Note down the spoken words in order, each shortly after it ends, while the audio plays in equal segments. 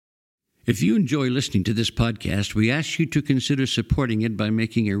If you enjoy listening to this podcast, we ask you to consider supporting it by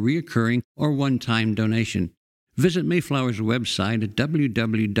making a recurring or one-time donation. Visit Mayflower's website at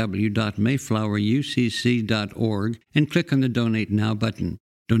www.mayflowerucc.org and click on the Donate Now button.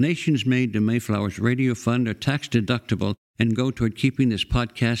 Donations made to Mayflower's Radio Fund are tax-deductible and go toward keeping this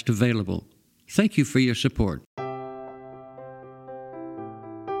podcast available. Thank you for your support.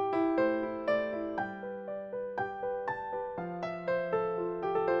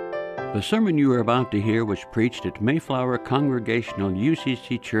 The sermon you are about to hear was preached at Mayflower Congregational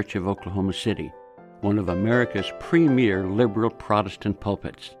UCC Church of Oklahoma City, one of America's premier liberal Protestant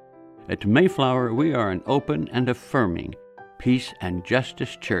pulpits. At Mayflower, we are an open and affirming peace and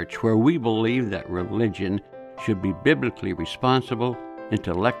justice church where we believe that religion should be biblically responsible,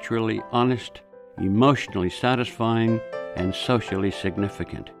 intellectually honest, emotionally satisfying, and socially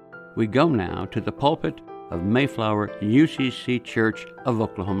significant. We go now to the pulpit of Mayflower UCC Church of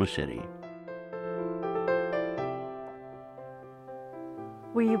Oklahoma City.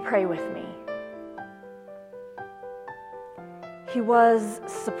 Will you pray with me? He was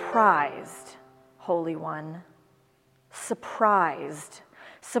surprised, Holy One, surprised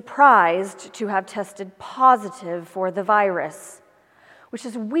to have tested positive for the virus, which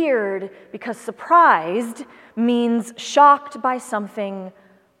is weird because surprised means shocked by something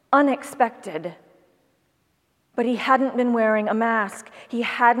unexpected. But he hadn't been wearing a mask. He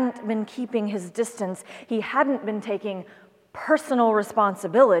hadn't been keeping his distance. He hadn't been taking personal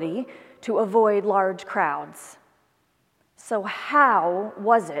responsibility to avoid large crowds. So how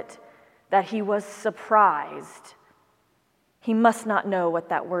was it that he was surprised? He must not know what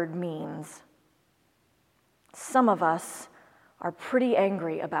that word means. Some of us are pretty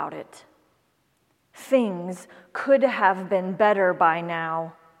angry about it. Things could have been better by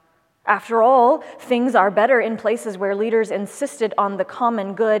now. After all, things are better in places where leaders insisted on the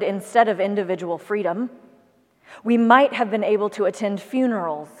common good instead of individual freedom. We might have been able to attend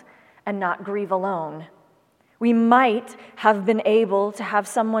funerals and not grieve alone. We might have been able to have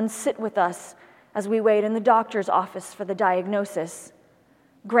someone sit with us as we wait in the doctor's office for the diagnosis.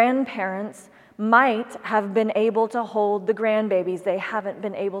 Grandparents might have been able to hold the grandbabies they haven't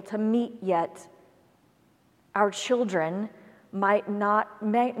been able to meet yet. Our children might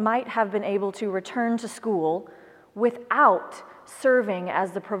have been able to return to school without serving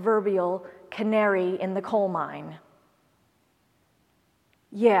as the proverbial canary in the coal mine.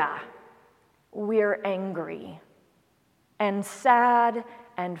 Yeah, we're angry and sad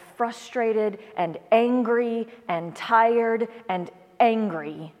and frustrated and angry and tired and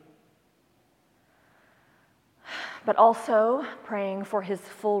angry, but also praying for his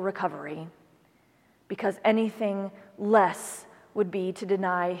full recovery, because anything less would be to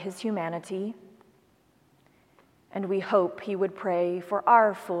deny his humanity. And we hope he would pray for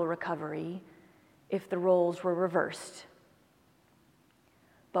our full recovery if the roles were reversed.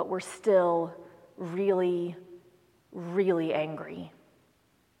 But we're still really, really angry.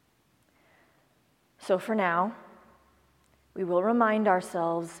 So for now, we will remind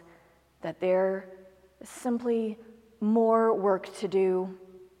ourselves that there is simply more work to do,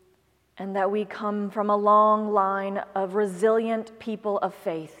 and that we come from a long line of resilient people of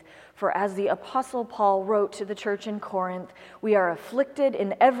faith. For as the Apostle Paul wrote to the church in Corinth, we are afflicted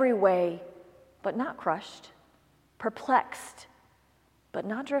in every way, but not crushed, perplexed, but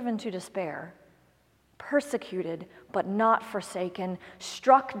not driven to despair, persecuted, but not forsaken,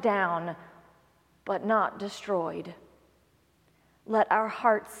 struck down, but not destroyed. Let our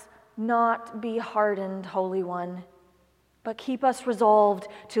hearts not be hardened, Holy One, but keep us resolved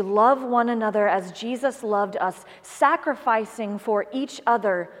to love one another as Jesus loved us, sacrificing for each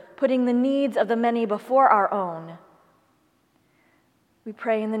other, putting the needs of the many before our own. We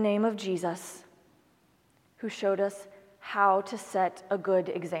pray in the name of Jesus, who showed us how to set a good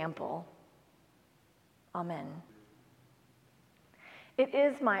example. Amen. It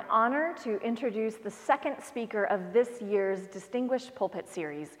is my honor to introduce the second speaker of this year's Distinguished Pulpit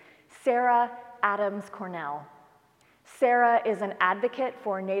Series, Sarah Adams Cornell. Sarah is an advocate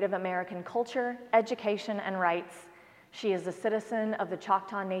for Native American culture, education, and rights. She is a citizen of the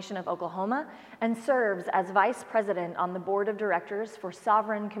Choctaw Nation of Oklahoma and serves as vice president on the board of directors for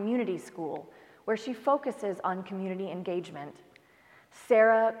Sovereign Community School, where she focuses on community engagement.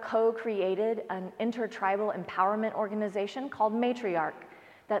 Sarah co-created an intertribal empowerment organization called Matriarch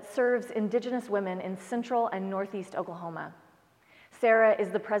that serves Indigenous women in central and northeast Oklahoma. Sarah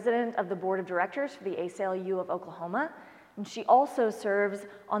is the president of the board of directors for the ACLU of Oklahoma, and she also serves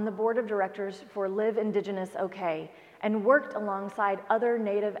on the board of directors for Live Indigenous OK, and worked alongside other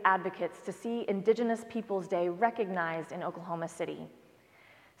Native advocates to see Indigenous Peoples Day recognized in Oklahoma City.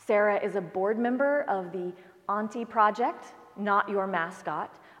 Sarah is a board member of the Auntie Project, Not Your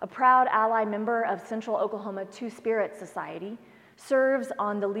Mascot, a proud ally member of Central Oklahoma Two-Spirit Society, serves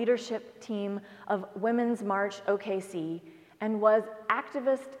on the leadership team of Women's March OKC, and was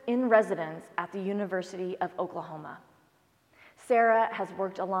activist in residence at the University of Oklahoma. Sarah has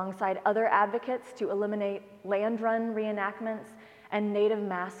worked alongside other advocates to eliminate land-run reenactments and Native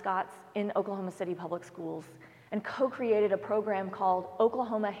mascots in Oklahoma City Public Schools, and co-created a program called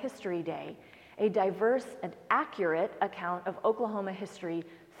Oklahoma History Day, a diverse and accurate account of Oklahoma history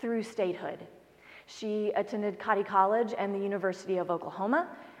through statehood. She attended Cotty College and the University of Oklahoma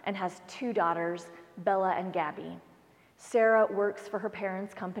and has 2 daughters, Bella and Gabby. Sarah works for her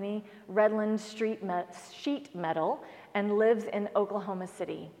parents' company, Redland Sheet Metal, and lives in Oklahoma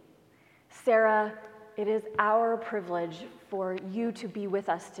City. Sarah, it is our privilege for you to be with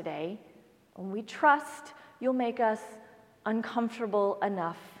us today, and we trust you'll make us uncomfortable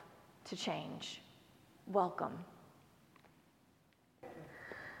enough to change. Welcome.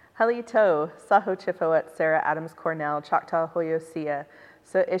 Halito, Saho Chifowat, Sarah Adams Cornell, Choctaw Hoyosia,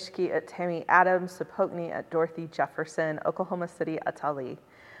 So Ishki at Tammy Adams, Sapokni at Dorothy Jefferson, Oklahoma City Atali.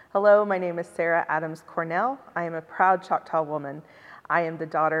 Hello, my name is Sarah Adams Cornell. I am a proud Choctaw woman. I am the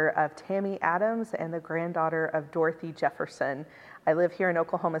daughter of Tammy Adams and the granddaughter of Dorothy Jefferson. I live here in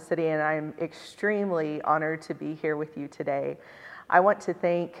Oklahoma City, and I'm extremely honored to be here with you today. I want to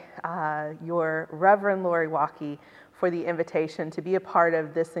thank your Reverend Lori Waukee for the invitation to be a part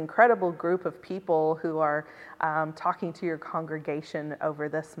of this incredible group of people who are talking to your congregation over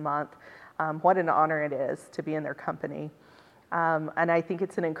this month. What an honor it is to be in their company. And I think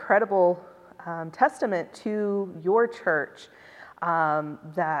it's an incredible testament to your church,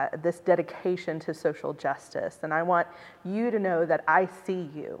 that this dedication to social justice. And I want you to know that I see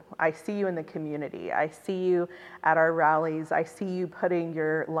you. I see you in the community. I see you at our rallies. I see you putting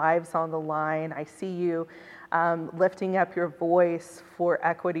your lives on the line. I see you lifting up your voice for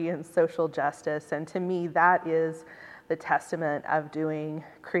equity and social justice. And to me, that is the testament of doing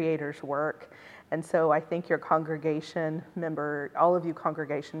Creator's work. And so I thank your congregation member, all of you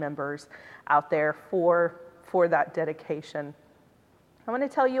congregation members out there for that dedication. I want to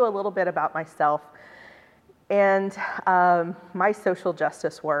tell you a little bit about myself and my social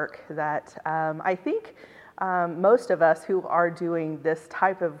justice work that I think most of us who are doing this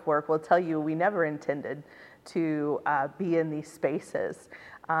type of work will tell you we never intended to be in these spaces.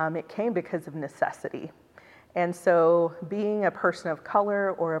 It came because of necessity. And so being a person of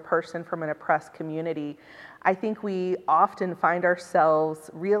color or a person from an oppressed community, I think we often find ourselves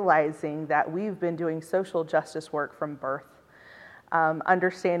realizing that we've been doing social justice work from birth.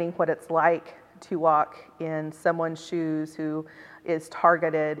 Understanding what it's like to walk in someone's shoes who is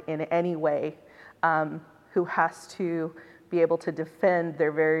targeted in any way, who has to be able to defend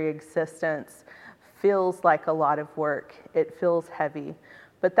their very existence, feels like a lot of work. It feels heavy.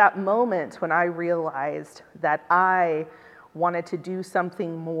 But that moment when I realized that I wanted to do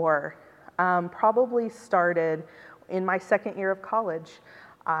something more probably started in my second year of college.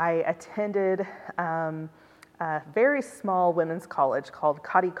 I attended a very small women's college called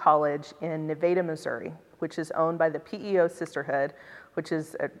Cotty College in Nevada, Missouri, which is owned by the PEO Sisterhood, which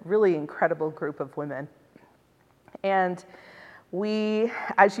is a really incredible group of women. And we,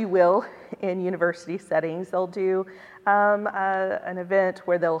 as you will in university settings, they'll do an event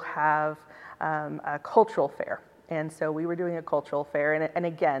where they'll have a cultural fair. And so we were doing a cultural fair. And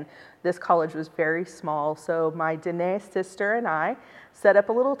again, this college was very small. So my Danae sister and I set up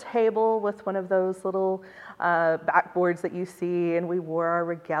a little table with one of those little backboards that you see, and we wore our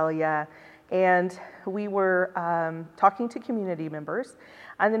regalia. And we were talking to community members.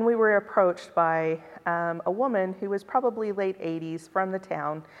 And then we were approached by a woman who was probably late 80s from the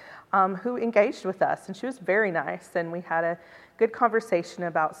town, who engaged with us. And she was very nice. And we had a good conversation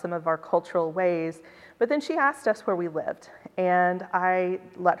about some of our cultural ways. But then she asked us where we lived. And I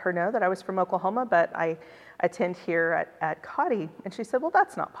let her know that I was from Oklahoma, but I attend here at Cotty. And she said, well,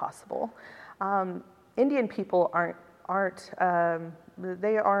 that's not possible. Indian people aren't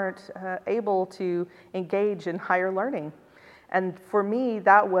able to engage in higher learning. And for me,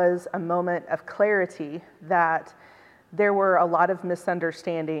 that was a moment of clarity that there were a lot of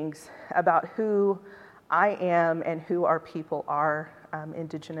misunderstandings about who I am and who our people are,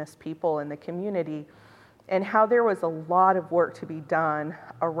 Indigenous people in the community, and how there was a lot of work to be done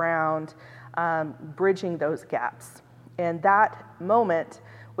around bridging those gaps. And that moment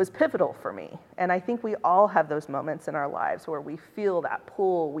was pivotal for me. And I think we all have those moments in our lives where we feel that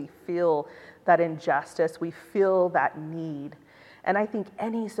pull, we feel that injustice, we feel that need. And I think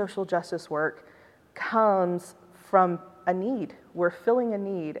any social justice work comes from a need. We're filling a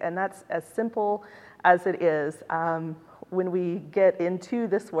need, and that's as simple as it is. When we get into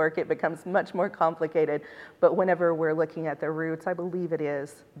this work, it becomes much more complicated, but whenever we're looking at the roots, I believe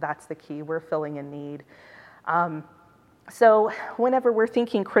that's the key. We're filling a need. So whenever we're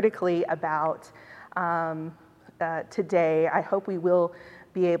thinking critically about today, I hope we will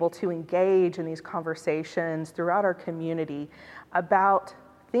be able to engage in these conversations throughout our community about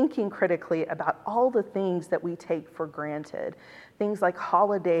thinking critically about all the things that we take for granted. Things like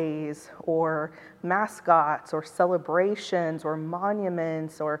holidays or mascots or celebrations or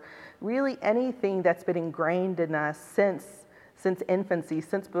monuments or really anything that's been ingrained in us since infancy,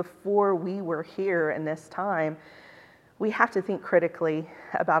 since before we were here in this time. We have to think critically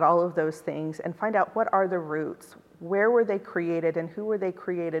about all of those things and find out what are the roots, where were they created and who were they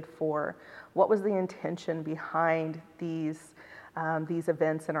created for? What was the intention behind these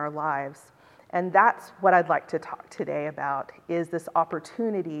events in our lives? And that's what I'd like to talk today about, is this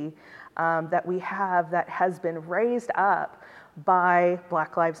opportunity that we have that has been raised up by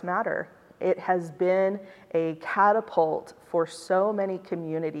Black Lives Matter. It has been a catapult for so many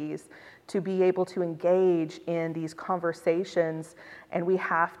communities to be able to engage in these conversations, and we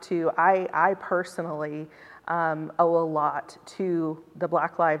have to, I personally owe a lot to the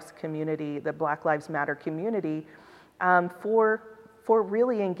Black Lives community, the Black Lives Matter community, for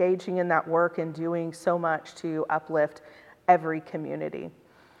really engaging in that work and doing so much to uplift every community.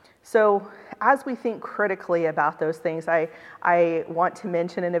 So as we think critically about those things, I want to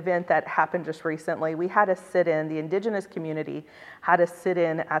mention an event that happened just recently. We had a sit-in, the Indigenous community had a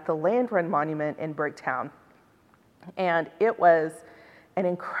sit-in at the Land Run Monument in Bricktown. And it was an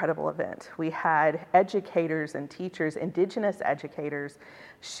incredible event. We had educators and teachers, Indigenous educators,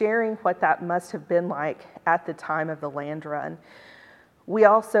 sharing what that must have been like at the time of the Land Run. We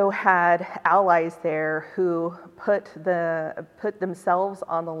also had allies there who put themselves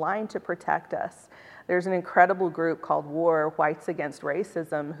on the line to protect us. There's an incredible group called WAR, Whites Against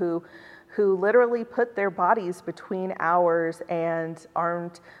Racism, who literally put their bodies between ours and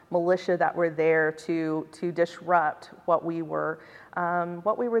armed militia that were there to disrupt what we were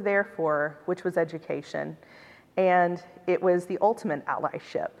there for, which was education. And it was the ultimate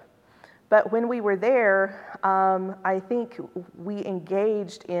allyship. But when we were there, I think we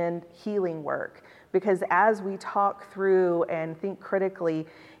engaged in healing work, because as we talk through and think critically,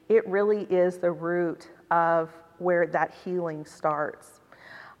 it really is the root of where that healing starts.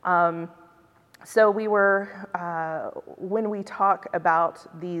 So we were, when we talk about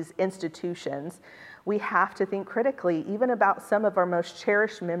these institutions, we have to think critically, even about some of our most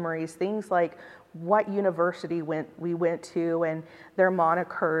cherished memories, things like what university we went to and their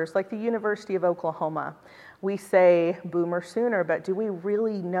monikers, like the University of Oklahoma. We say Boomer Sooner, but do we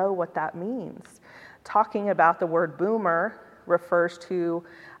really know what that means? Talking about the word boomer refers to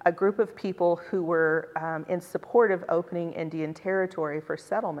a group of people who were in support of opening Indian territory for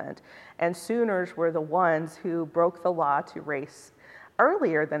settlement, and Sooners were the ones who broke the law to race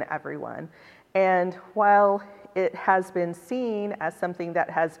earlier than everyone. And while it has been seen as something that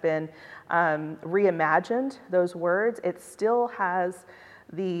has been reimagined, those words, it still has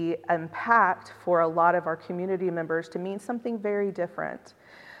the impact for a lot of our community members to mean something very different.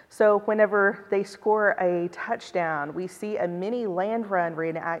 So whenever they score a touchdown, we see a mini Land Run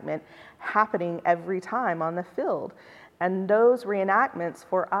reenactment happening every time on the field. And those reenactments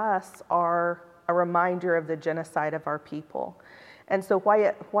for us are a reminder of the genocide of our people. And so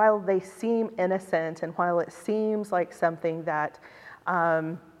while they seem innocent and while it seems like something that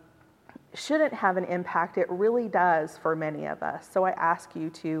shouldn't have an impact, it really does for many of us. So I ask you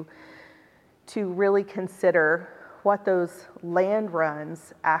to really consider what those land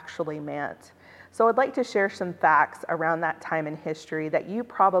runs actually meant. So I'd like to share some facts around that time in history that you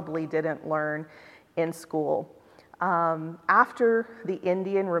probably didn't learn in school. After the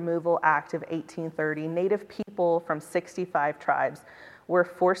Indian Removal Act of 1830, Native people from 65 tribes were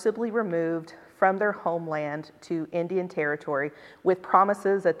forcibly removed from their homeland to Indian territory with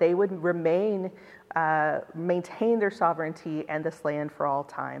promises that they would maintain their sovereignty and this land for all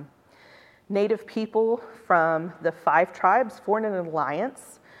time. Native people from the 5 tribes formed an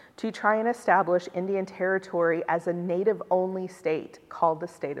alliance to try and establish Indian territory as a native-only state called the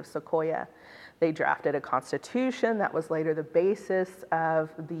state of Sequoyah. They drafted a constitution that was later the basis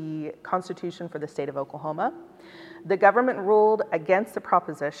of the constitution for the state of Oklahoma. The government ruled against the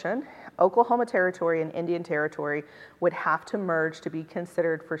proposition. Oklahoma Territory and Indian Territory would have to merge to be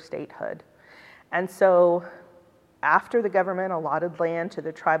considered for statehood. And so after the government allotted land to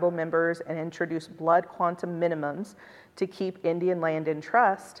the tribal members and introduced blood quantum minimums to keep Indian land in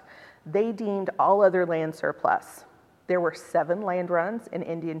trust, they deemed all other land surplus. There were 7 land runs in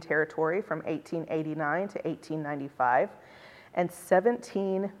Indian Territory from 1889 to 1895, and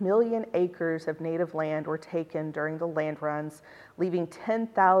 17 million acres of native land were taken during the land runs, leaving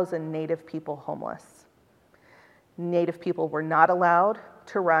 10,000 native people homeless. Native people were not allowed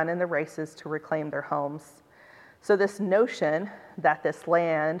to run in the races to reclaim their homes. So this notion that this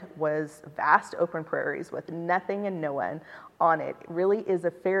land was vast open prairies with nothing and no one on it really is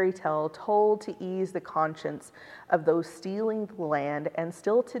a fairy tale told to ease the conscience of those stealing the land, and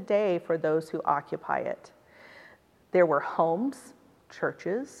still today for those who occupy it. There were homes,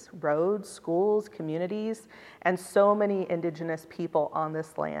 churches, roads, schools, communities, and so many indigenous people on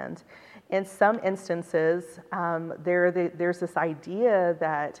this land. In some instances, there's this idea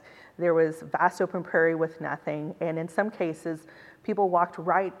that there was vast open prairie with nothing, and in some cases, people walked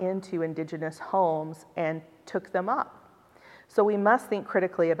right into indigenous homes and took them up. So we must think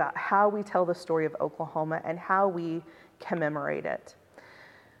critically about how we tell the story of Oklahoma and how we commemorate it.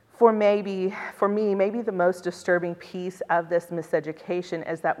 For me, maybe the most disturbing piece of this miseducation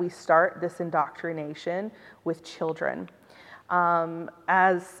is that we start this indoctrination with children.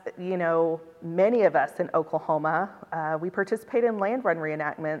 As you know, many of us in Oklahoma, we participate in land run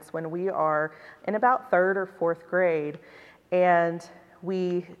reenactments when we are in about 3rd or 4th grade, and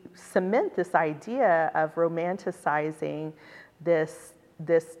we cement this idea of romanticizing this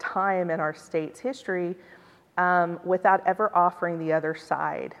time in our state's history without ever offering the other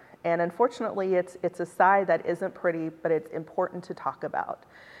side. And unfortunately, it's a side that isn't pretty, but it's important to talk about.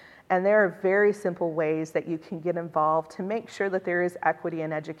 And there are very simple ways that you can get involved to make sure that there is equity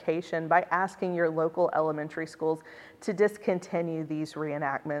in education by asking your local elementary schools to discontinue these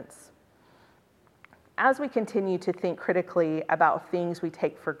reenactments. As we continue to think critically about things we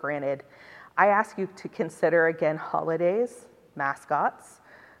take for granted, I ask you to consider again holidays, mascots,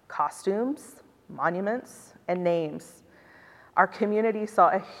 costumes, monuments, and names. Our community saw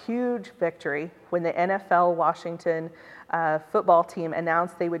a huge victory when the NFL Washington football team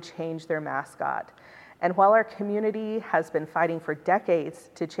announced they would change their mascot. And while our community has been fighting for decades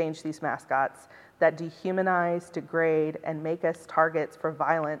to change these mascots that dehumanize, degrade, and make us targets for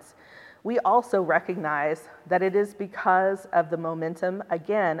violence, we also recognize that it is because of the momentum,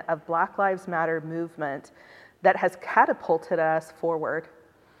 again, of Black Lives Matter movement that has catapulted us forward.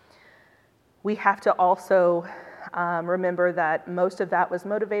 We have to also remember that most of that was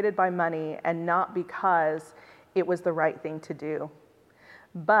motivated by money and not because it was the right thing to do.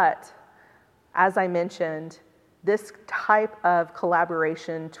 But as I mentioned, this type of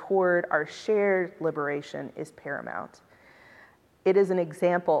collaboration toward our shared liberation is paramount. It is an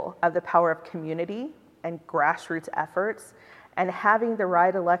example of the power of community and grassroots efforts and having the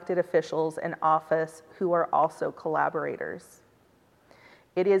right elected officials in office who are also collaborators.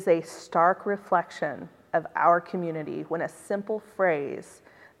 It is a stark reflection of our community when a simple phrase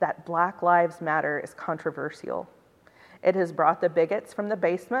that Black Lives Matter is controversial. It has brought the bigots from the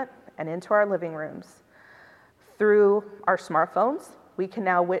basement and into our living rooms. Through our smartphones, we can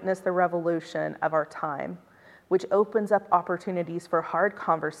now witness the revolution of our time, which opens up opportunities for hard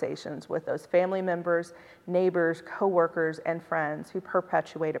conversations with those family members, neighbors, coworkers, and friends who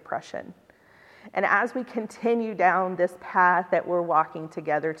perpetuate oppression. And as we continue down this path that we're walking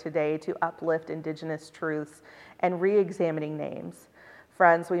together today to uplift Indigenous truths and re-examining names,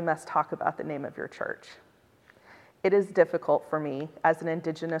 friends, we must talk about the name of your church. It is difficult for me as an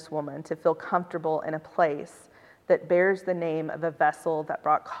Indigenous woman to feel comfortable in a place that bears the name of a vessel that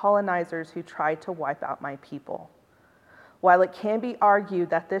brought colonizers who tried to wipe out my people. While it can be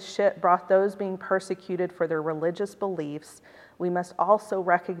argued that this ship brought those being persecuted for their religious beliefs, we must also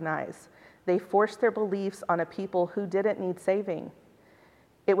recognize they forced their beliefs on a people who didn't need saving.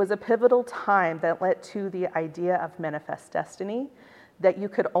 It was a pivotal time that led to the idea of manifest destiny, that you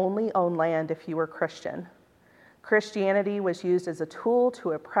could only own land if you were Christian. Christianity was used as a tool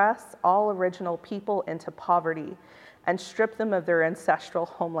to oppress all original people into poverty and strip them of their ancestral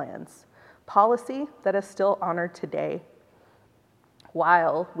homelands, policy that is still honored today.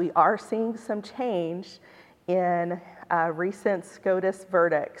 While we are seeing some change in recent SCOTUS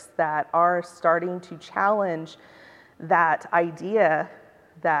verdicts that are starting to challenge that idea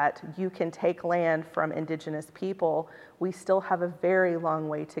that you can take land from Indigenous people, we still have a very long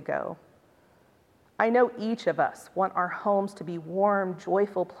way to go. I know each of us want our homes to be warm,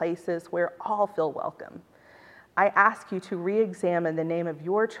 joyful places where all feel welcome. I ask you to re-examine the name of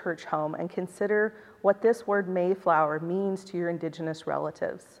your church home and consider what this word Mayflower means to your Indigenous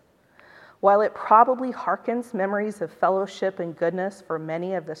relatives. While it probably harkens memories of fellowship and goodness for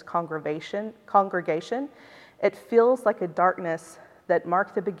many of this congregation, it feels like a darkness that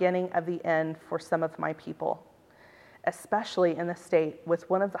marked the beginning of the end for some of my people. especially in the state with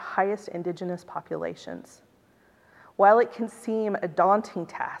one of the highest indigenous populations. While it can seem a daunting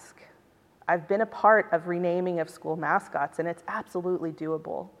task, I've been a part of renaming of school mascots, and it's absolutely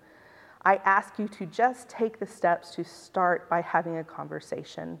doable. I ask you to just take the steps to start by having a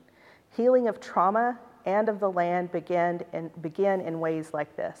conversation. Healing of trauma and of the land begin in ways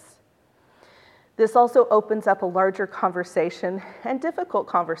like this. This also opens up a larger conversation and difficult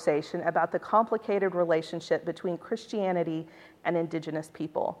conversation about the complicated relationship between Christianity and indigenous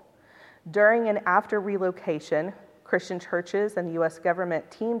people. During and after relocation, Christian churches and the U.S. government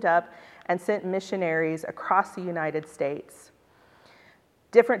teamed up and sent missionaries across the United States.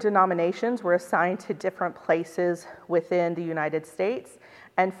 Different denominations were assigned to different places within the United States,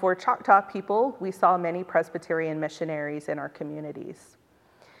 and for Choctaw people, we saw many Presbyterian missionaries in our communities.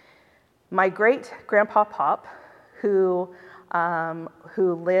 My great-grandpa Pop, who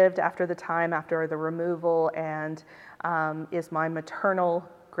lived after the removal and is my maternal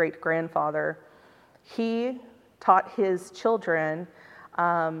great-grandfather, he taught his children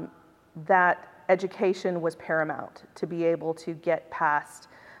that education was paramount to be able to get past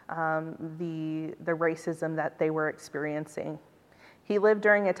the racism that they were experiencing. He lived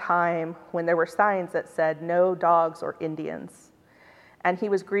during a time when there were signs that said, "No dogs or Indians." And he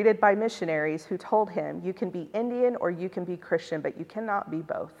was greeted by missionaries who told him, "You can be Indian or you can be Christian, but you cannot be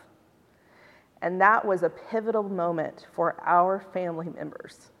both." And that was a pivotal moment for our family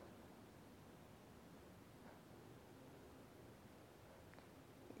members.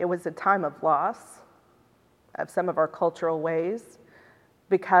 It was a time of loss of some of our cultural ways,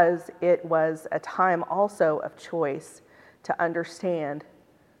 because it was a time also of choice to understand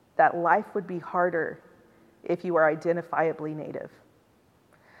that life would be harder if you were identifiably Native.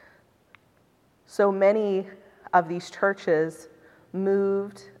 So many of these churches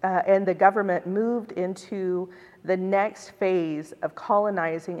moved, and the government moved into the next phase of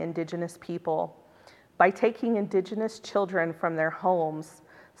colonizing indigenous people by taking indigenous children from their homes,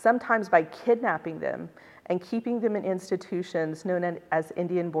 sometimes by kidnapping them and keeping them in institutions known as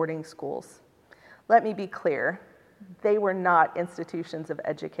Indian boarding schools. Let me be clear, they were not institutions of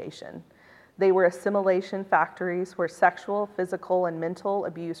education. They were assimilation factories where sexual, physical, and mental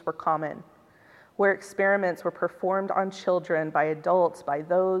abuse were common, where experiments were performed on children by adults by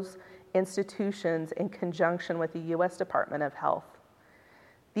those institutions in conjunction with the U.S. Department of Health.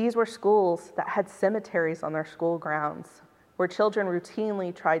 These were schools that had cemeteries on their school grounds, where children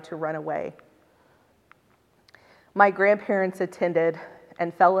routinely tried to run away. My grandparents attended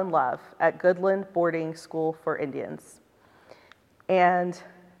and fell in love at Goodland Boarding School for Indians. And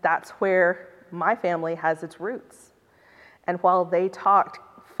that's where my family has its roots. And while they talked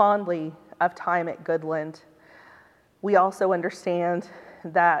fondly of time at Goodland, we also understand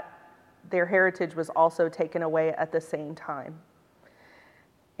that their heritage was also taken away at the same time.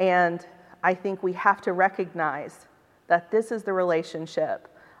 And I think we have to recognize that this is the relationship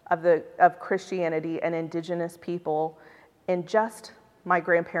of Christianity and indigenous people in just my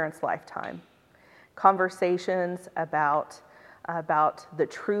grandparents' lifetime. Conversations about the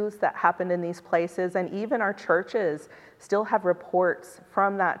truths that happened in these places, and even our churches still have reports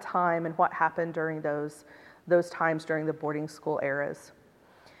from that time and what happened during those times during the boarding school eras.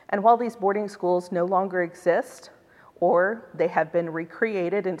 And while these boarding schools no longer exist, or they have been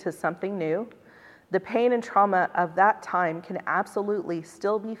recreated into something new, the pain and trauma of that time can absolutely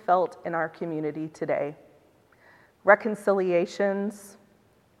still be felt in our community today. Reconciliations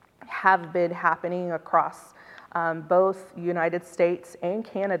have been happening across both United States and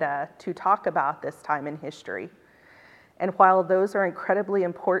Canada to talk about this time in history. And while those are incredibly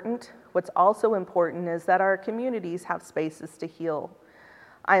important, what's also important is that our communities have spaces to heal.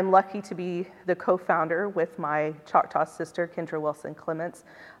 I am lucky to be the co-founder with my Choctaw sister, Kendra Wilson Clements,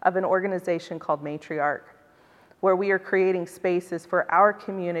 of an organization called Matriarch, where we are creating spaces for our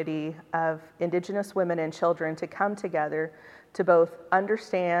community of Indigenous women and children to come together to both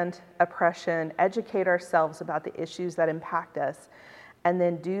understand oppression, educate ourselves about the issues that impact us, and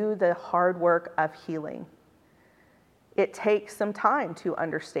then do the hard work of healing. It takes some time to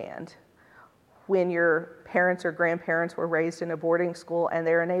understand when your parents or grandparents were raised in a boarding school and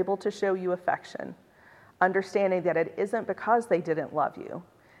they're unable to show you affection, understanding that it isn't because they didn't love you,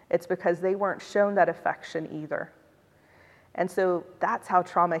 it's because they weren't shown that affection either. And so that's how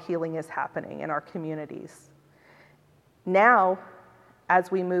trauma healing is happening in our communities. Now,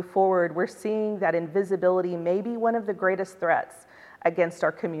 as we move forward, we're seeing that invisibility may be one of the greatest threats against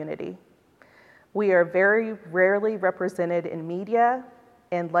our community. We are very rarely represented in media,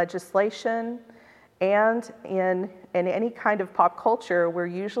 in legislation, and in any kind of pop culture. We're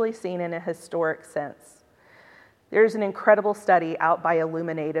usually seen in a historic sense. There's an incredible study out by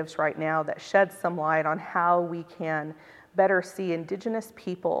Illuminatives right now that sheds some light on how we can better see Indigenous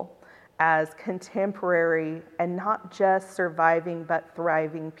people as contemporary and not just surviving but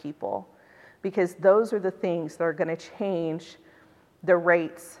thriving people, because those are the things that are going to change the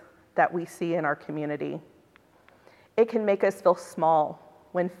rates that we see in our community. It can make us feel small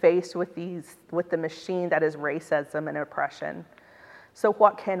when faced with the machine that is racism and oppression. So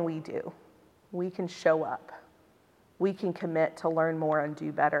what can we do? We can show up. We can commit to learn more and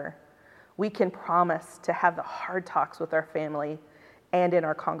do better. We can promise to have the hard talks with our family and in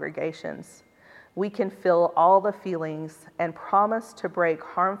our congregations. We can feel all the feelings and promise to break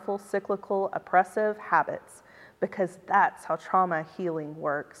harmful, cyclical, oppressive habits, because that's how trauma healing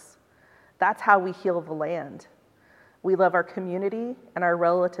works. That's how we heal the land. We love our community and our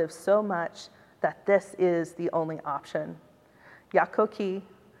relatives so much that this is the only option. Yakoki,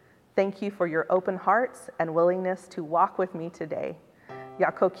 thank you for your open hearts and willingness to walk with me today.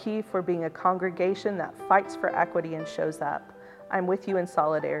 Yakoki for being a congregation that fights for equity and shows up. I'm with you in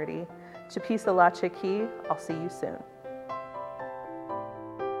solidarity. Chapisa Lachaki, I'll see you soon.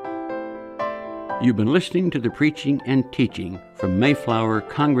 You've been listening to the preaching and teaching from Mayflower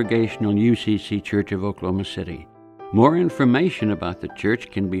Congregational UCC Church of Oklahoma City. More information about the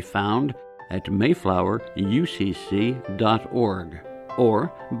church can be found at mayflowerucc.org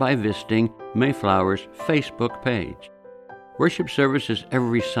or by visiting Mayflower's Facebook page. Worship services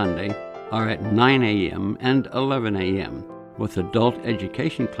every Sunday are at 9 a.m. and 11 a.m., with adult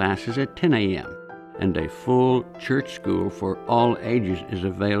education classes at 10 a.m., and a full church school for all ages is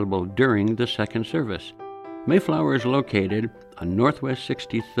available during the second service. Mayflower is located on Northwest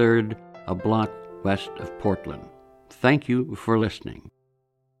 63rd, a block west of Portland. Thank you for listening.